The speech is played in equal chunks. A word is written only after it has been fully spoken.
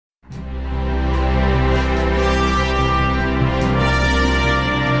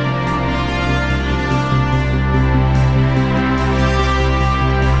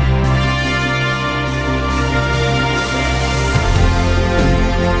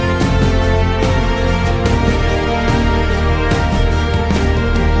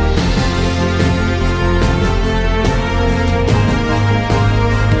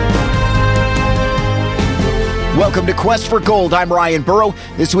Welcome to Quest for Gold. I'm Ryan Burrow.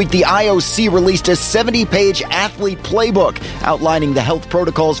 This week, the IOC released a 70-page athlete playbook outlining the health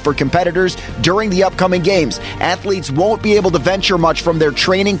protocols for competitors during the upcoming games. Athletes won't be able to venture much from their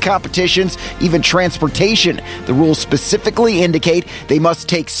training, competitions, even transportation. The rules specifically indicate they must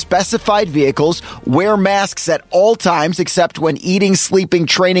take specified vehicles, wear masks at all times except when eating, sleeping,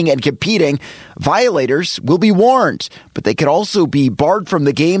 training, and competing. Violators will be warned, but they could also be barred from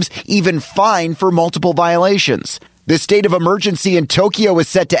the games, even fined for multiple violations. The state of emergency in Tokyo is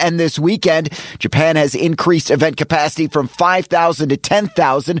set to end this weekend. Japan has increased event capacity from 5,000 to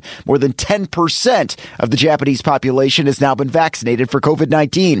 10,000. More than 10% of the Japanese population has now been vaccinated for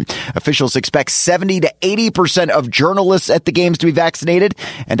COVID-19. Officials expect 70 to 80% of journalists at the games to be vaccinated.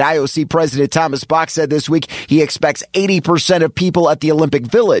 And IOC President Thomas Bach said this week he expects 80% of people at the Olympic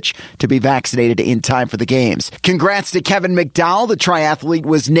Village to be vaccinated in time for the games. Congrats to Kevin McDowell. The triathlete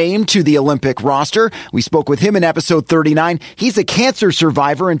was named to the Olympic roster. We spoke with him in episode 39. He's a cancer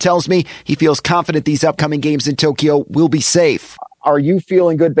survivor and tells me he feels confident these upcoming games in Tokyo will be safe. Are you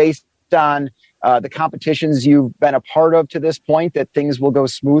feeling good based on the competitions you've been a part of to this point that things will go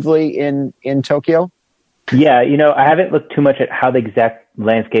smoothly in Tokyo? Yeah, I haven't looked too much at how the exact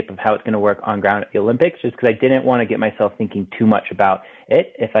landscape of how it's going to work on ground at the Olympics, just because I didn't want to get myself thinking too much about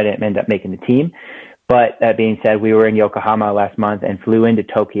it if I didn't end up making the team. But that being said, we were in Yokohama last month and flew into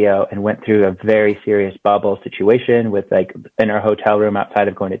Tokyo and went through a very serious bubble situation with in our hotel room outside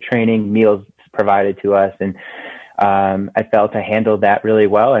of going to training, meals provided to us. And I felt I handled that really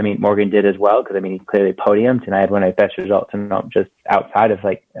well. I mean, Morgan did as well because, he clearly podiumed and I had one of my best results and just outside of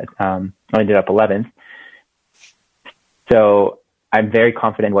I ended up 11th. So I'm very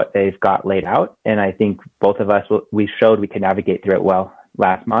confident in what they've got laid out. And I think both of us, we showed we can navigate through it well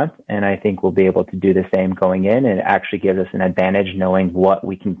last month. And I think we'll be able to do the same going in, and it actually gives us an advantage knowing what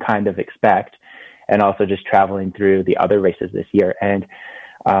we can kind of expect and also just traveling through the other races this year. And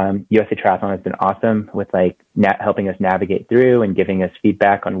USA Triathlon has been awesome with helping us navigate through and giving us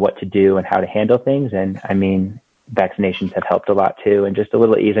feedback on what to do and how to handle things. And vaccinations have helped a lot too, and just a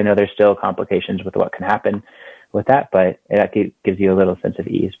little ease. I know there's still complications with what can happen with that, but it gives you a little sense of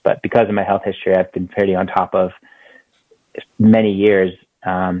ease. But because of my health history, I've been fairly on top of many years,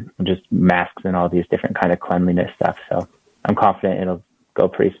 just masks and all these different kind of cleanliness stuff. So I'm confident it'll go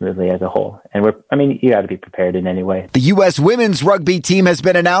pretty smoothly as a whole. And you got to be prepared in any way. The U.S. women's rugby team has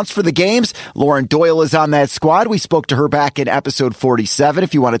been announced for the games. Lauren Doyle is on that squad. We spoke to her back in episode 47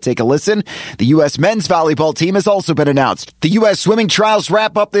 if you want to take a listen. The U.S. men's volleyball team has also been announced. The U.S. swimming trials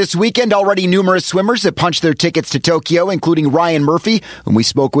wrap up this weekend. Already numerous swimmers have punched their tickets to Tokyo, including Ryan Murphy, whom we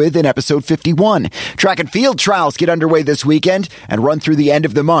spoke with in episode 51. Track and field trials get underway this weekend and run through the end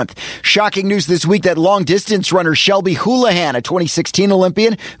of the month. Shocking news this week that long-distance runner Shelby Houlihan, a 2016 Olympian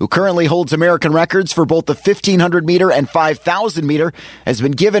who currently holds American records for both the 1,500 meter and 5,000 meter, has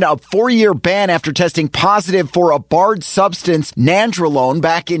been given a 4-year ban after testing positive for a barred substance, nandrolone,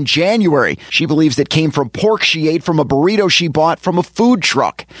 back in January. She believes it came from pork she ate from a burrito she bought from a food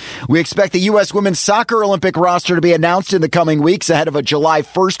truck. We expect the U.S. women's soccer Olympic roster to be announced in the coming weeks ahead of a July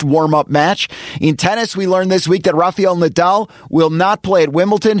 1st warm-up match. In tennis, we learned this week that Rafael Nadal will not play at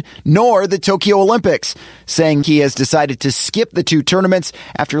Wimbledon nor the Tokyo Olympics, saying he has decided to skip the two tournaments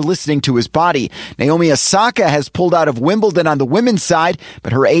after listening to his body. Naomi Osaka has pulled out of Wimbledon on the women's side,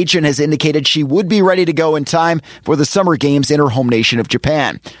 but her agent has indicated she would be ready to go in time for the Summer Games in her home nation of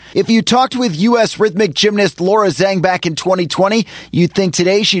Japan. If you talked with U.S. rhythmic gymnast Laura Zhang back in 2020, you'd think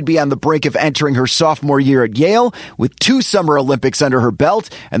today she'd be on the brink of entering her sophomore year at Yale with 2 Summer Olympics under her belt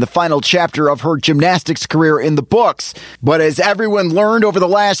and the final chapter of her gymnastics career in the books. But as everyone learned over the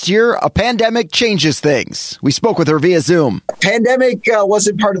last year, a pandemic changes things. We spoke with her via Zoom. Pandemic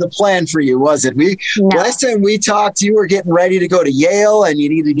wasn't part of the plan for you, was it? No. Last time we talked, you were getting ready to go to Yale and you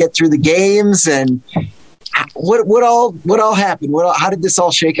needed to get through the games. And what all happened? How did this all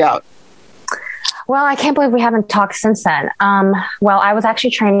shake out? Well, I can't believe we haven't talked since then. Well, I was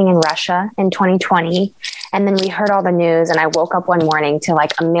actually training in Russia in 2020. And then we heard all the news and I woke up one morning to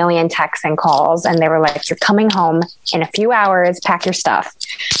a million texts and calls. And they were like, you're coming home in a few hours, pack your stuff.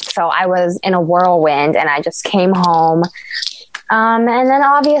 So I was in a whirlwind and I just came home. And then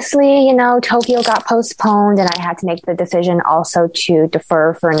obviously, Tokyo got postponed and I had to make the decision also to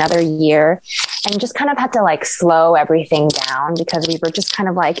defer for another year and just kind of had to slow everything down because we were just kind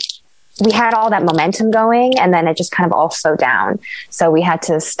of we had all that momentum going and then it just kind of all slowed down. So we had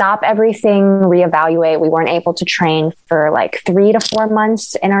to stop everything, reevaluate. We weren't able to train for 3 to 4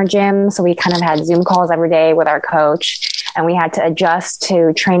 months in our gym. So we kind of had Zoom calls every day with our coach and we had to adjust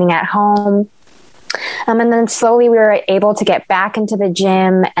to training at home. And then slowly we were able to get back into the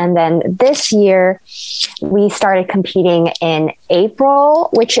gym. And then this year we started competing in April,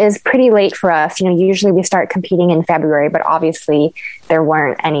 which is pretty late for us. Usually we start competing in February, but obviously there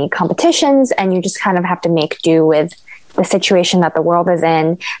weren't any competitions and you just kind of have to make do with the situation that the world is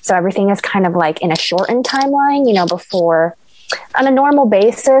in. So everything is kind of like in a shortened timeline, before. On a normal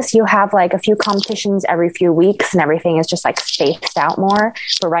basis, you have like a few competitions every few weeks and everything is just like spaced out more.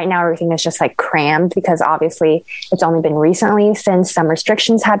 But right now, everything is just like crammed because obviously it's only been recently since some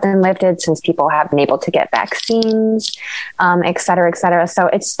restrictions have been lifted, since people have been able to get vaccines, et cetera, et cetera. So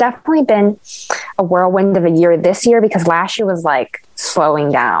it's definitely been a whirlwind of a year this year because last year was like slowing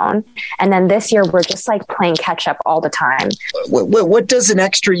down. And then this year, we're just like playing catch up all the time. What does an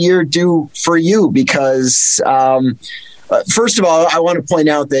extra year do for you? Because first of all, I want to point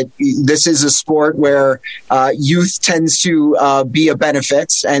out that this is a sport where youth tends to be a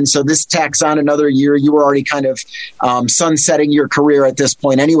benefit. And so this tacks on another year. You were already kind of sunsetting your career at this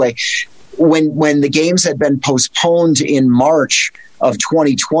point anyway. When the games had been postponed in March of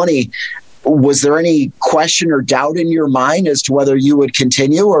 2020, was there any question or doubt in your mind as to whether you would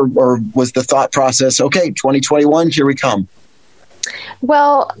continue, or was the thought process, okay, 2021, here we come?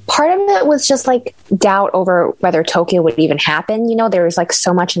 Well, part of it was just like doubt over whether Tokyo would even happen. There was like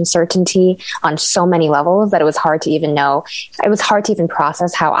so much uncertainty on so many levels that it was hard to even know. It was hard to even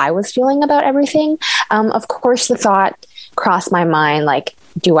process how I was feeling about everything. Of course, the thought crossed my mind, like,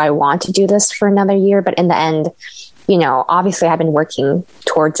 do I want to do this for another year? But in the end, obviously I've been working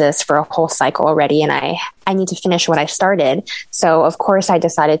towards this for a whole cycle already and I need to finish what I started. So of course I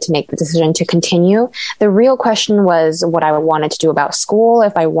decided to make the decision to continue. The real question was what I wanted to do about school,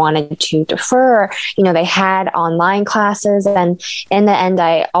 if I wanted to defer. They had online classes, and in the end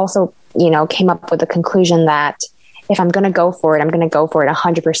I also, came up with the conclusion that if I'm going to go for it, I'm going to go for it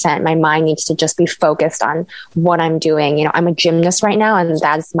 100%. My mind needs to just be focused on what I'm doing. I'm a gymnast right now, and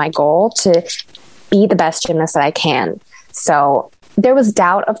that's my goal, to be the best gymnast that I can. So there was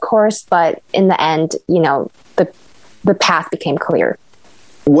doubt, of course, but in the end, the path became clear.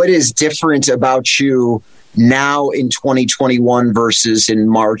 What is different about you now in 2021 versus in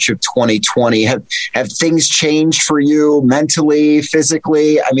March of 2020? Have things changed for you mentally,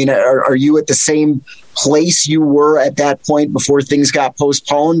 physically? I mean, are you at the same place you were at that point before things got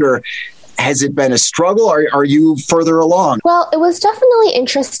postponed, or has it been a struggle? Are you further along? Well, it was definitely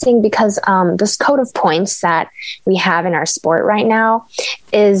interesting because this code of points that we have in our sport right now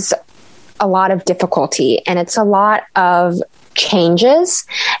is a lot of difficulty and it's a lot of changes.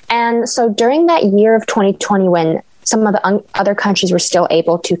 And so during that year of 2020, when some of the other countries were still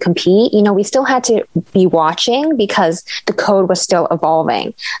able to compete, we still had to be watching because the code was still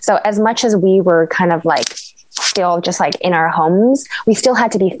evolving. So as much as we were kind of like still just like in our homes, we still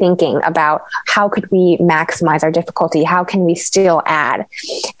had to be thinking about how could we maximize our difficulty? How can we still add?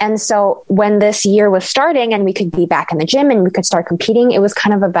 And so when this year was starting and we could be back in the gym and we could start competing, it was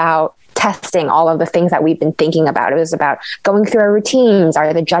kind of about testing all of the things that we've been thinking about. It was about going through our routines.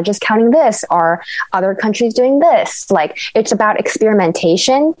 Are the judges counting this? Are other countries doing this? Like, it's about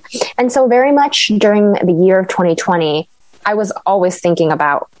experimentation. And so very much during the year of 2020, I was always thinking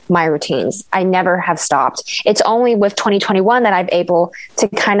about my routines. I never have stopped. It's only with 2021 that I'm able to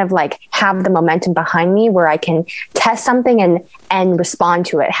kind of like have the momentum behind me where I can test something and respond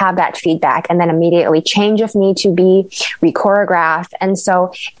to it, have that feedback, and then immediately change if need to be, re-choreograph. And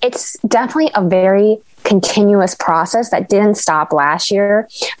so it's definitely a very continuous process that didn't stop last year,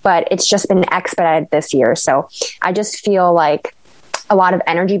 but it's just been expedited this year. So I just feel like a lot of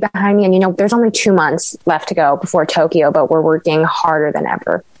energy behind me. And, there's only 2 months left to go before Tokyo, but we're working harder than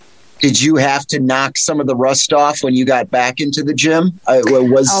ever. Did you have to knock some of the rust off when you got back into the gym?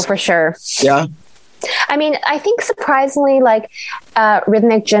 Oh, for sure. Yeah. I mean, I think surprisingly, like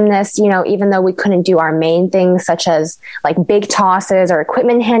rhythmic gymnasts, even though we couldn't do our main things such as like big tosses or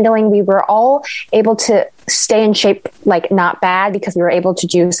equipment handling, we were all able to stay in shape, like not bad, because we were able to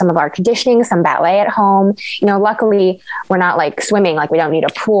do some of our conditioning, some ballet at home. Luckily, we're not like swimming, like we don't need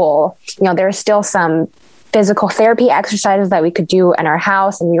a pool. There's still some physical therapy exercises that we could do in our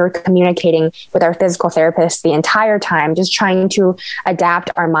house. And we were communicating with our physical therapist the entire time, just trying to adapt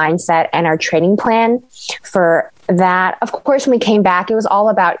our mindset and our training plan for that. Of course, when we came back, it was all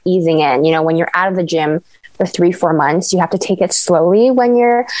about easing in. When you're out of the gym for 3-4 months, you have to take it slowly when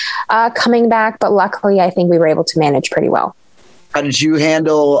you're coming back. But luckily, I think we were able to manage pretty well. How did you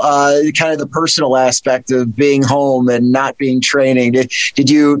handle kind of the personal aspect of being home and not being training? Did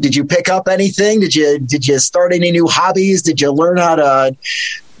you pick up anything? Did you start any new hobbies? Did you learn how to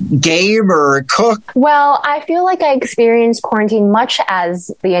game or cook? Well, I feel like I experienced quarantine much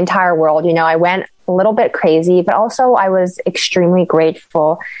as the entire world. I went a little bit crazy, but also I was extremely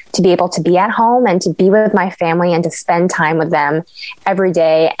grateful to be able to be at home and to be with my family and to spend time with them every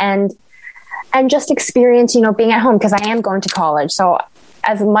day and just experience, being at home because I am going to college. So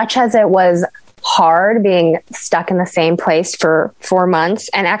as much as it was hard being stuck in the same place for 4 months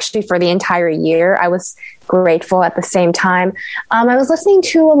and actually for the entire year, I was grateful at the same time. I was listening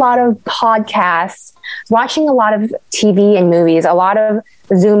to a lot of podcasts, watching a lot of TV and movies, a lot of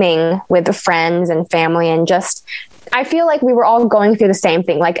Zooming with friends and family, and just I feel like we were all going through the same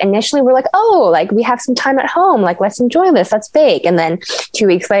thing. Like initially we're like, oh, like we have some time at home. Like, let's enjoy this. Let's bake. And then 2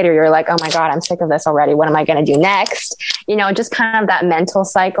 weeks later, you're like, oh my God, I'm sick of this already. What am I going to do next? Just kind of that mental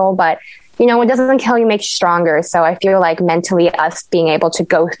cycle. But, what doesn't kill you makes you stronger. So I feel like mentally us being able to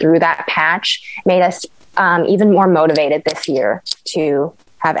go through that patch made us even more motivated this year to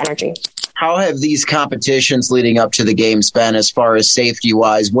have energy. How have these competitions leading up to the games been as far as safety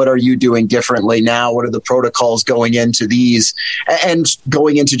wise? What are you doing differently now? What are the protocols going into these and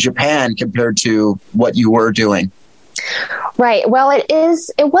going into Japan compared to what you were doing? Right. Well,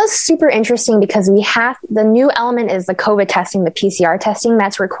 it was super interesting because the new element is the COVID testing, the PCR testing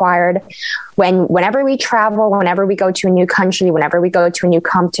that's required whenever we travel, whenever we go to a new country, whenever we go to a new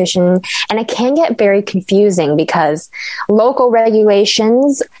competition. And it can get very confusing because local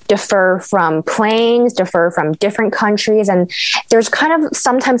regulations differ from planes, differ from different countries. And there's kind of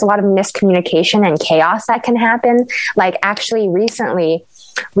sometimes a lot of miscommunication and chaos that can happen. Like actually recently,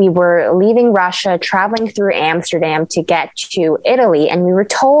 we were leaving Russia, traveling through Amsterdam to get to Italy, and we were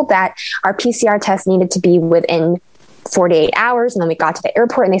told that our PCR test needed to be within 48 hours. And then we got to the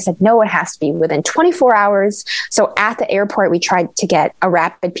airport and they said, no, it has to be within 24 hours. So at the airport, we tried to get a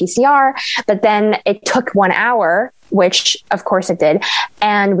rapid PCR, but then it took 1 hour, which of course it did.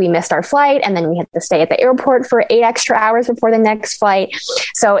 And we missed our flight. And then we had to stay at the airport for 8 extra hours before the next flight.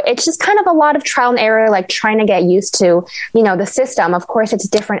 So it's just kind of a lot of trial and error, like trying to get used to, the system. Of course, it's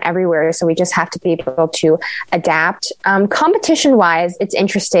different everywhere. So we just have to be able to adapt. Competition wise, it's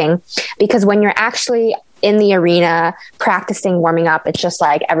interesting because when you're actually in the arena, practicing, warming up, it's just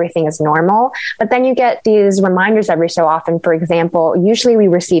like everything is normal. But then you get these reminders every so often. For example, usually we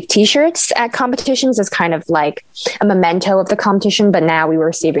receive t-shirts at competitions as kind of like a memento of the competition, but now we were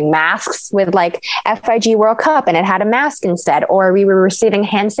receiving masks with like FIG World Cup and it had a mask instead, or we were receiving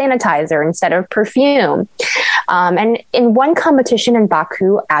hand sanitizer instead of perfume. And in one competition in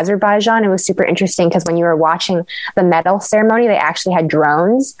Baku, Azerbaijan, it was super interesting because when you were watching the medal ceremony, they actually had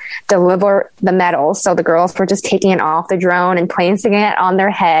drones deliver the medals. So the girls were just taking it off the drone and placing it on their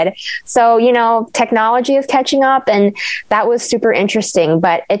head. So, technology is catching up and that was super interesting,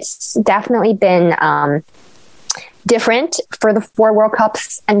 but it's definitely been different for the 4 World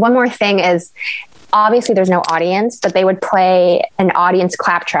Cups. And one more thing is, obviously there's no audience, but they would play an audience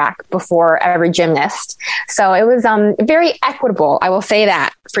clap track before every gymnast. So it was very equitable, I will say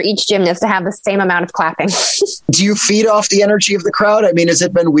that, for each gymnast to have the same amount of clapping. Do you feed off the energy of the crowd? I mean, has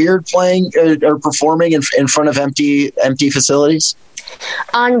it been weird playing or performing in front of empty facilities?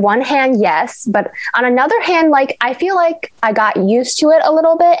 On one hand, yes. But on another hand, like I feel like I got used to it a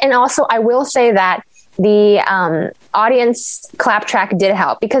little bit. And also I will say that the audience clap track did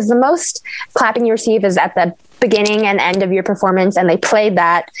help because the most clapping you receive is at the beginning and end of your performance. And they played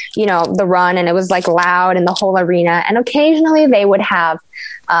that, the run, and it was like loud in the whole arena. And occasionally they would have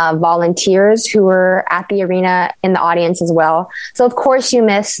volunteers who were at the arena in the audience as well. So of course you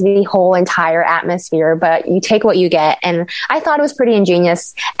miss the whole entire atmosphere, but you take what you get. And I thought it was pretty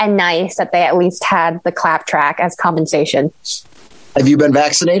ingenious and nice that they at least had the clap track as compensation. Have you been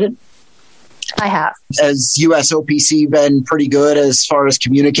vaccinated? I have. Has USOPC been pretty good as far as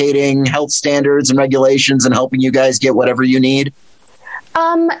communicating health standards and regulations and helping you guys get whatever you need?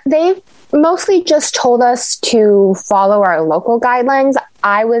 They've mostly just told us to follow our local guidelines.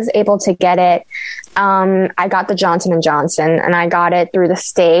 I was able to get it. I got the Johnson & Johnson and I got it through the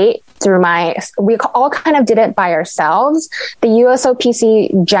state, we all kind of did it by ourselves. The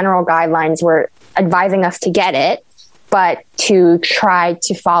USOPC general guidelines were advising us to get it, but to try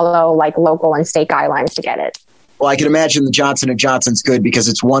to follow like local and state guidelines to get it. Well, I can imagine the Johnson & Johnson's good because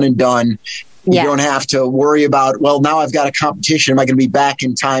it's one and done. You don't have to worry about, well, now I've got a competition. Am I going to be back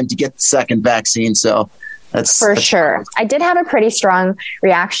in time to get the second vaccine? So that's sure. I did have a pretty strong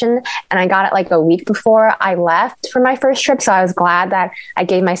reaction and I got it like a week before I left for my first trip. So I was glad that I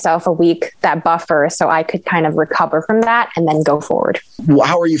gave myself a week, that buffer, so I could kind of recover from that and then go forward.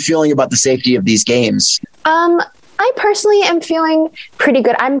 How are you feeling about the safety of these games? I personally am feeling pretty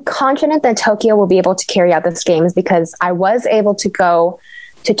good. I'm confident that Tokyo will be able to carry out these games because I was able to go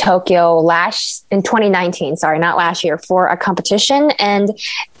to Tokyo in 2019, not last year, for a competition. And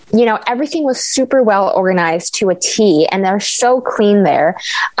everything was super well organized to a T, and they're so clean there.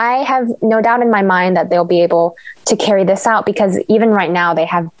 I have no doubt in my mind that they'll be able to carry this out, because even right now they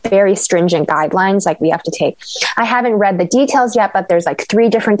have very stringent guidelines like we have to take. I haven't read the details yet, but there's like 3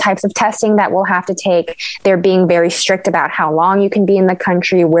 different types of testing that we'll have to take. They're being very strict about how long you can be in the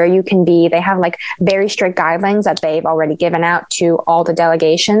country, where you can be. They have like very strict guidelines that they've already given out to all the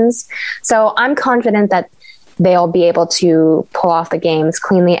delegations. So I'm confident that they'll be able to pull off the games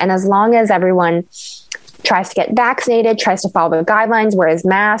cleanly. And as long as everyone tries to get vaccinated, tries to follow the guidelines, wears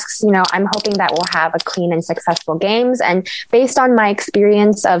masks, I'm hoping that we'll have a clean and successful games. And based on my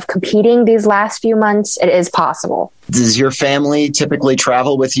experience of competing these last few months, it is possible. Does your family typically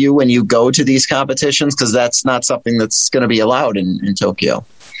travel with you when you go to these competitions? Because that's not something that's going to be allowed in Tokyo.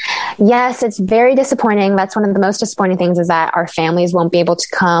 Yes, it's very disappointing. That's one of the most disappointing things, is that our families won't be able to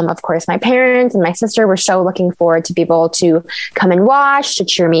come. Of course, my parents and my sister were so looking forward to be able to come and watch, to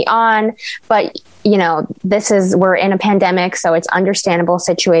cheer me on. But, we're in a pandemic, so it's understandable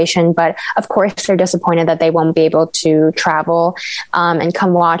situation. But of course, they're disappointed that they won't be able to travel and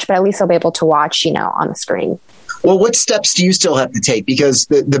come watch, but at least they'll be able to watch, on the screen. Well, what steps do you still have to take? Because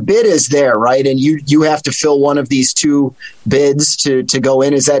the bid is there, right? And you have to fill one of these 2 bids to go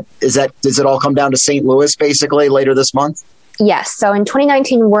in. Does it all come down to St. Louis basically later this month? Yes. So in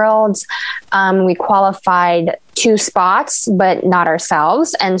 2019 Worlds, we qualified 2 spots, but not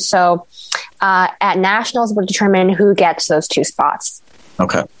ourselves. And so at Nationals, we'll determine who gets those 2 spots.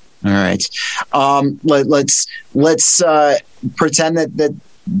 Okay. All right. Let's pretend that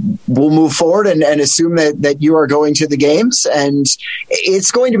we'll move forward and assume that you are going to the games, and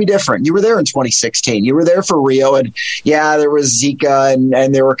it's going to be different. You were there in 2016. You were there for Rio, and there was Zika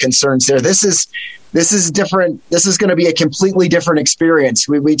and there were concerns there. This is different. This is going to be a completely different experience.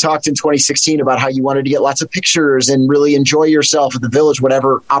 We talked in 2016 about how you wanted to get lots of pictures and really enjoy yourself at the Village,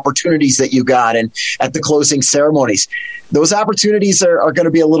 whatever opportunities that you got, and at the closing ceremonies. Those opportunities are going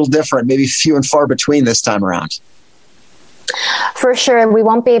to be a little different, maybe few and far between this time around. For sure. We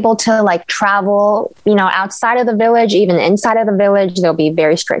won't be able to travel, outside of the Village, even inside of the Village. There'll be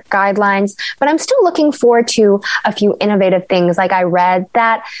very strict guidelines, but I'm still looking forward to a few innovative things. Like I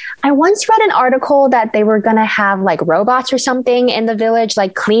once read an article that they were going to have robots or something in the Village,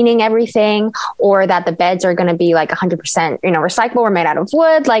 cleaning everything, or that the beds are going to be 100%, recyclable or made out of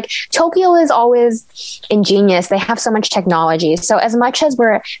wood. Tokyo is always ingenious. They have so much technology. So as much as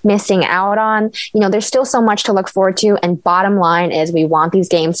we're missing out on, there's still so much to look forward to. And bottom line is we want these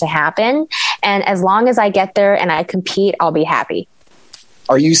games to happen. And as long as I get there and I compete, I'll be happy.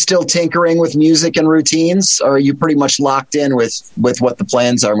 Are you still tinkering with music and routines, or are you pretty much locked in with what the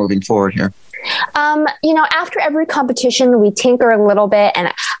plans are moving forward here? After every competition, we tinker a little bit,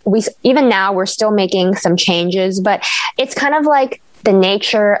 and even now we're still making some changes, but it's kind of the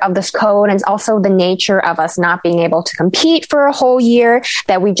nature of this code, and also the nature of us not being able to compete for a whole year,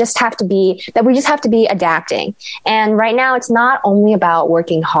 that we just have to be adapting. And right now it's not only about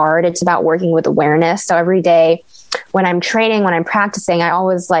working hard, it's about working with awareness. So every day when I'm training, when I'm practicing, I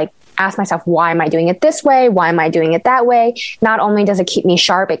always ask myself, why am I doing it this way? Why am I doing it that way? Not only does it keep me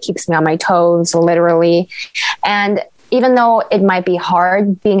sharp, it keeps me on my toes, literally. And even though it might be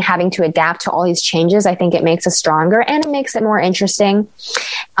hard having to adapt to all these changes, I think it makes us stronger and it makes it more interesting.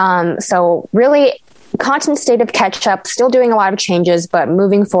 So really constant state of catch up, still doing a lot of changes, but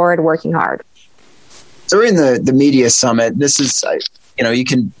moving forward, working hard. During the media summit, this is, you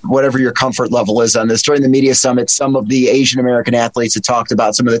can, whatever your comfort level is on this, during the media summit, some of the Asian American athletes had talked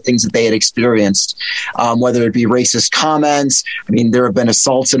about some of the things that they had experienced, whether it be racist comments. I mean, there have been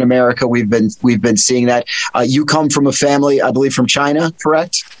assaults in America. We've been seeing that. You come from a family, I believe, from China,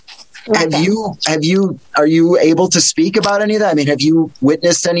 correct? Okay. Are you able to speak about any of that? I mean, have you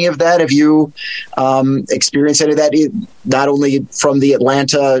witnessed any of that? Have you experienced any of that? Not only from the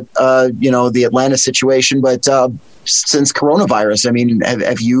Atlanta situation, but since coronavirus. I mean,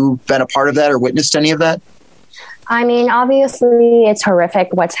 have you been a part of that or witnessed any of that? I mean, obviously, it's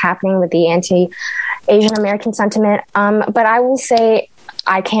horrific what's happening with the anti-Asian American sentiment. But I will say,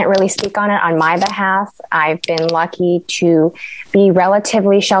 I can't really speak on it on my behalf. I've been lucky to be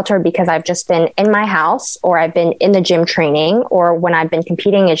relatively sheltered because I've just been in my house, or I've been in the gym training, or when I've been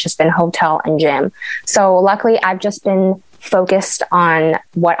competing, it's just been hotel and gym. So luckily, I've just been focused on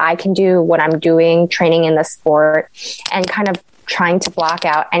what I can do, what I'm doing, training in the sport, and kind of trying to block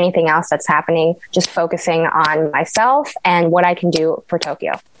out anything else that's happening, just focusing on myself and what I can do for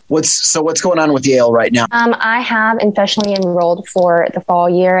Tokyo. What's going on with Yale right now? I have officially enrolled for the fall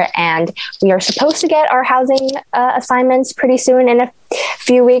year, and we are supposed to get our housing assignments pretty soon, in a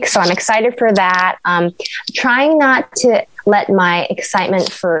few weeks. So I'm excited for that. Trying not to let my excitement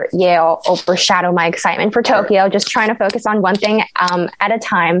for Yale overshadow my excitement for Tokyo, just trying to focus on one thing at a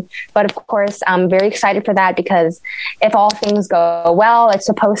time. But of course, I'm very excited for that because if all things go well, it's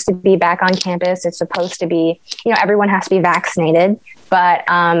supposed to be back on campus. It's supposed to be, everyone has to be vaccinated, but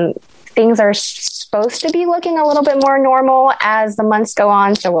things are supposed to be looking a little bit more normal as the months go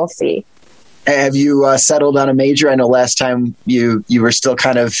on. So we'll see. Have you settled on a major? I know last time you were still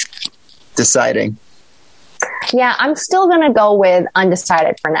kind of deciding. Yeah, I'm still going to go with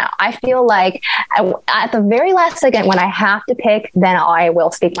undecided for now. I feel like at the very last second when I have to pick, then I will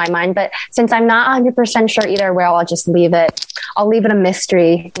speak my mind. But since I'm not 100% sure either way, I'll just leave it. I'll leave it a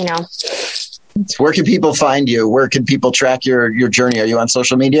mystery, Where can people find you? Where can people track your journey? Are you on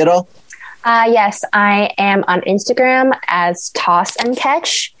social media at all? Yes, I am on Instagram as Toss and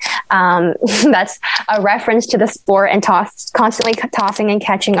Catch. That's a reference to the sport and constantly tossing and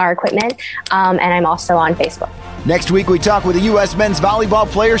catching our equipment. And I'm also on Facebook. Next week, we talk with a U.S. men's volleyball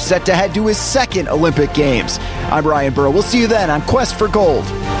player set to head to his second Olympic Games. I'm Brian Burrow. We'll see you then on Quest for Gold.